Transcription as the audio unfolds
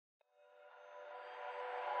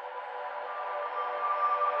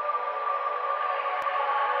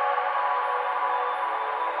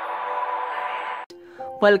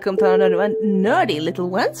Welcome to another nerdy little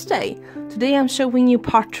Wednesday. Today I'm showing you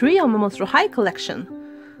part 3 of my Monster High collection.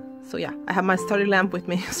 So yeah, I have my study lamp with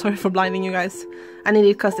me. Sorry for blinding you guys. I need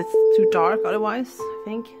it because it's too dark otherwise, I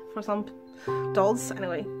think, for some dolls.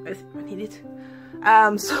 Anyway, I need it.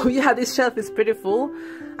 So yeah, this shelf is pretty full.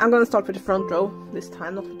 I'm gonna start with the front row this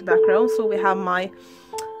time, not with the back row. So we have my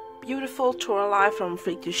beautiful Toralei from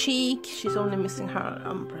Freak to Chic. She's only missing her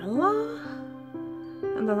umbrella.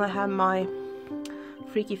 And then I have my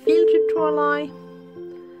Freaky Field Trip Toralei.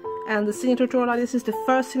 And the signature Toralei, this is the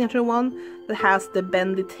first signature one that has the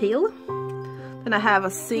bendy tail. Then I have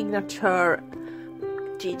a signature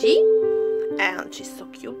Gigi, and she's so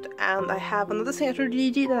cute. And I have another signature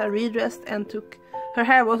Gigi that I redressed and took. Her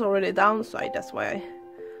hair was already down, so that's why I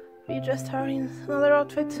redressed her in another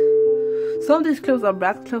outfit. Some of these clothes are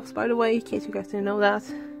brat clothes, by the way, in case you guys didn't know that.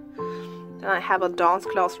 Then I have a dance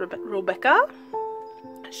class Robecca.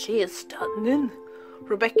 She is stunning.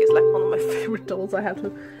 Robecca is like one of my favorite dolls, I have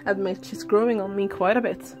to admit. She's growing on me quite a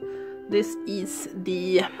bit. This is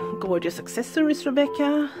the gorgeous accessories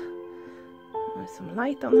Robecca. There's some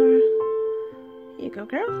light on her. Here you go,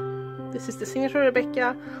 girl. This is the signature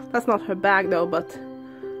Robecca. That's not her bag though, but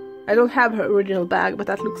I don't have her original bag, but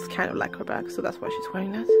that looks kind of like her bag, so that's why she's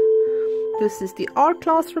wearing that. This is the art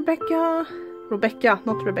class Robecca. Robecca,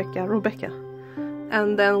 not Rebecca, Robecca.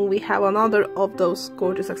 And then we have another of those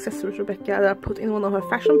gorgeous accessories Robecca that I put in one of her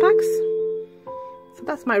fashion packs. So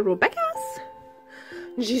that's my Robecca's.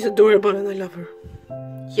 She's adorable and I love her.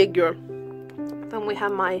 Yeah, girl. Then we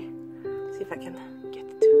have my, let's see if I can get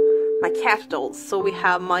it to my cat dolls. So we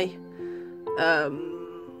have my,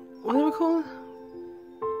 what do we call it?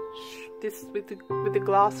 This with the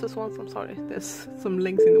glasses ones. I'm sorry, there's some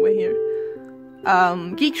links in the way here.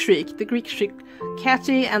 Geek Shriek, the Greek Shriek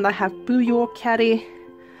Catty, and I have Blue York Catty.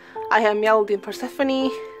 I have Meowdin Persephone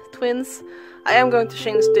twins. I am going to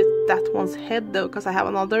change that one's head though, because I have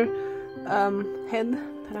another head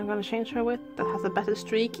that I'm going to change her with that has a better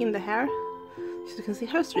streak in the hair. As you can see,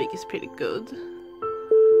 her streak is pretty good.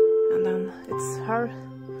 And then it's her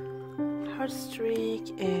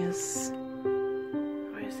streak is,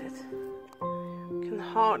 where is it? You can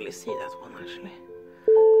hardly see that one actually.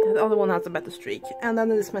 Yeah, the other one has a better streak. And then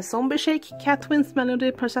there's my Zombie Shake Cat Twins, Melody,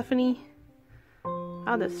 Persephone.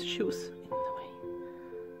 Oh, there's shoes in the way.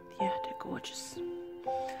 Yeah, they're gorgeous.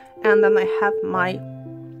 And then I have my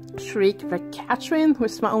Shriek for Catrine,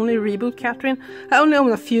 which is my only reboot Catrine. I only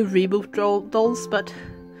own a few reboot dolls, but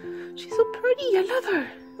she's so pretty, I love her.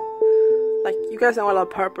 Like, you guys know I love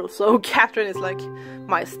purple, so Catrine is like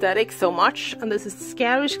my aesthetic so much. And this is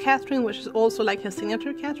Scarish Catrine, which is also like her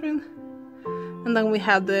signature Catrine. And then we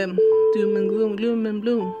have the Doom and Gloom, Gloom and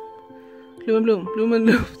Bloom. Gloom and Bloom, Bloom and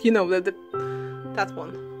Bloom. You know, that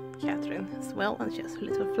one, Catrine as well. And she has a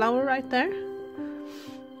little flower right there.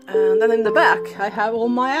 And then in the back, I have all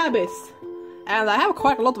my Abbeys. And I have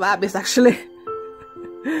quite a lot of Abbeys, actually.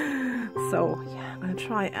 So, yeah, I'm gonna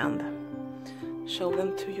try and show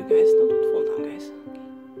them to you guys. No, don't fall down, guys.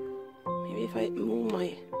 Okay. Maybe if I move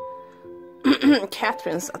my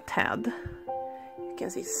Catrines a tad. You can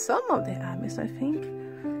see some of the Abbeys, I think.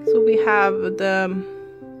 So we have the,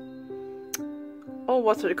 oh,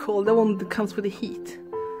 what's it called? The one that comes with the heat.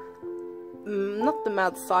 Not the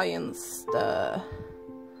Mad Science, the,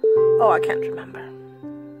 oh, I can't remember.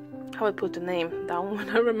 I will put the name down when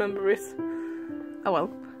I remember it. Oh well.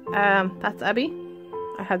 That's Abbey.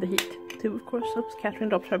 I have the heat too, of course. Oops, Catrine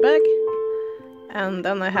dropped her bag. And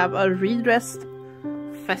then I have a redressed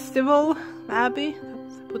Festival Abbey.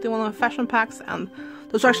 Put in one of the fashion packs, and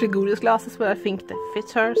those are actually Goodies glasses, but I think they fit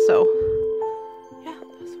her, so yeah,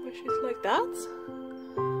 that's why she's like that.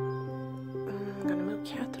 I'm gonna move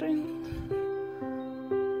Catrine.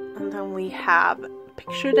 And then we have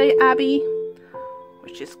Picture Day Abbey,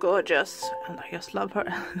 which is gorgeous, and I just love her.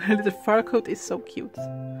 Her little fur coat is so cute.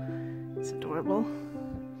 It's adorable.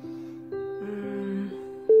 I'm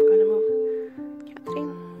gonna move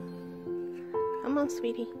Catrine. Come on,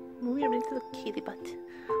 sweetie. Move your little kitty butt.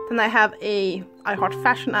 Then I have a I Heart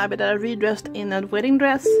Fashion Abbey that I redressed in a wedding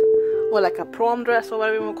dress, or like a prom dress, or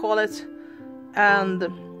whatever you want to call it. And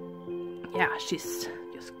yeah, she's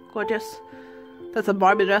just gorgeous. That's a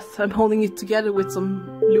Barbie dress. I'm holding it together with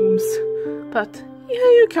some looms, but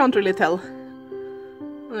yeah, you can't really tell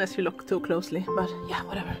unless you look too closely. But yeah,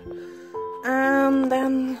 whatever. And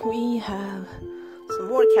then we have some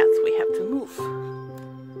more cats we have to move.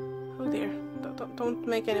 Oh dear. Don't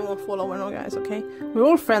make anyone fall over now, guys, okay? We're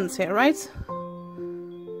all friends here, right?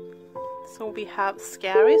 So we have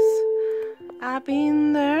Scary's Abbey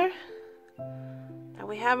in there. And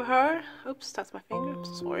we have her. Oops, that's my finger. I'm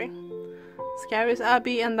so sorry. Scaries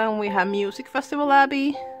Abbey, and then we have Music Festival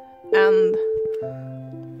Abbey, and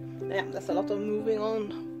yeah, there's a lot of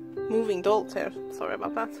moving dolls here. Sorry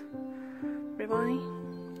about that. Everybody.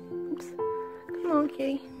 Oops. Come on,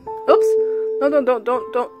 kitty. Oops. No,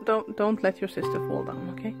 don't let your sister fall down,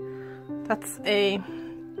 okay? That's a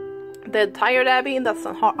Dead Tired Abbey, and that's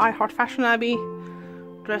an I Heart Fashion Abbey,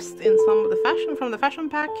 dressed in some of the fashion from the fashion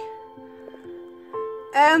pack.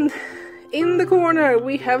 And in the corner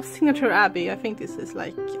we have Signature Abbey. I think this is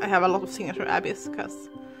like, I have a lot of Signature Abbeys because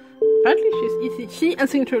apparently she's easy. She and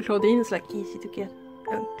Signature Claudine is like easy to get,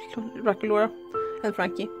 and Raculora and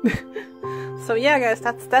Frankie. So yeah, guys,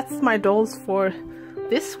 that's my dolls for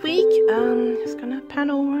this week. Just gonna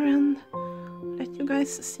pan over and let you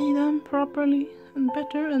guys see them properly and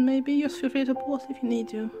better, and maybe just feel free to pause if you need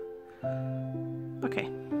to. Okay,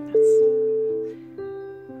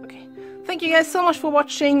 okay. Thank you guys so much for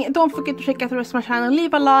watching. Don't forget to check out the rest of my channel.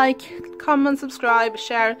 Leave a like, comment, subscribe,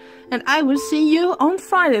 share, and I will see you on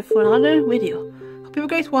Friday for another video. Hope you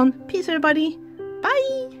have a great one. Peace, everybody.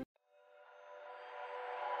 Bye.